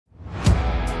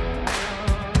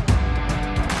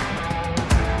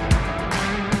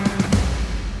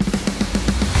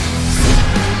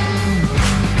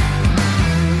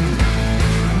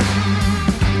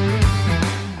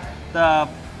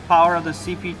power of the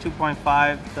CP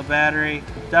 2.5, the battery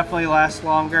definitely lasts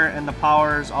longer and the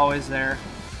power is always there.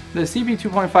 The CP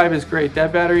 2.5 is great.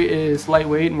 That battery is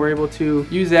lightweight and we're able to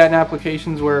use that in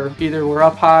applications where either we're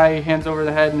up high, hands over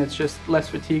the head, and it's just less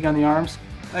fatigue on the arms.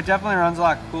 It definitely runs a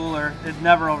lot cooler. It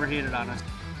never overheated on us.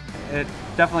 It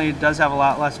definitely does have a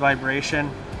lot less vibration.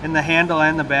 In the handle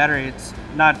and the battery, it's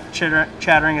not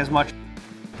chattering as much.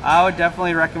 I would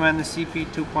definitely recommend the CP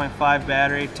 2.5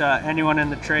 battery to anyone in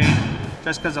the trade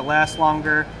just because it lasts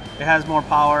longer, it has more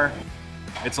power.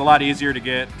 It's a lot easier to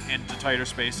get into tighter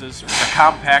spaces. The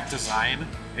compact design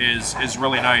is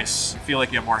really nice. I feel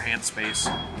like you have more hand space.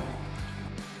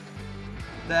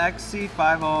 The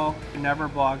XC50 never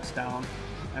bogs down.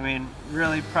 I mean,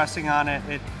 really pressing on it,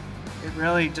 it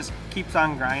really just keeps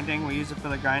on grinding. We use it for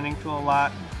the grinding tool a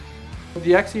lot.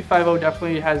 The XC50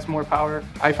 definitely has more power.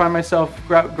 I find myself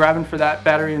grabbing for that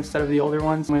battery instead of the older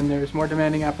ones when there's more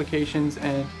demanding applications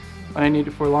and when I need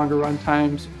it for longer run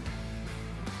times.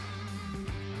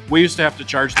 We used to have to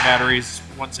charge the batteries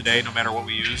once a day no matter what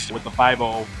we used. With the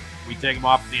 5.0, we take them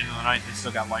off at the end of the night, they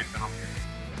still got life in them.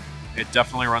 It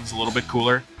definitely runs a little bit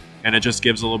cooler and it just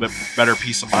gives a little bit better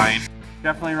peace of mind.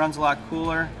 Definitely runs a lot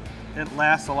cooler, it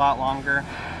lasts a lot longer,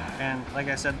 and like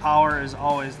I said, power is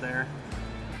always there.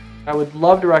 I would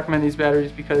love to recommend these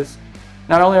batteries because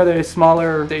not only are they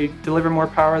smaller, they deliver more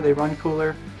power, they run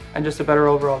cooler, and just a better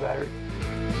overall battery.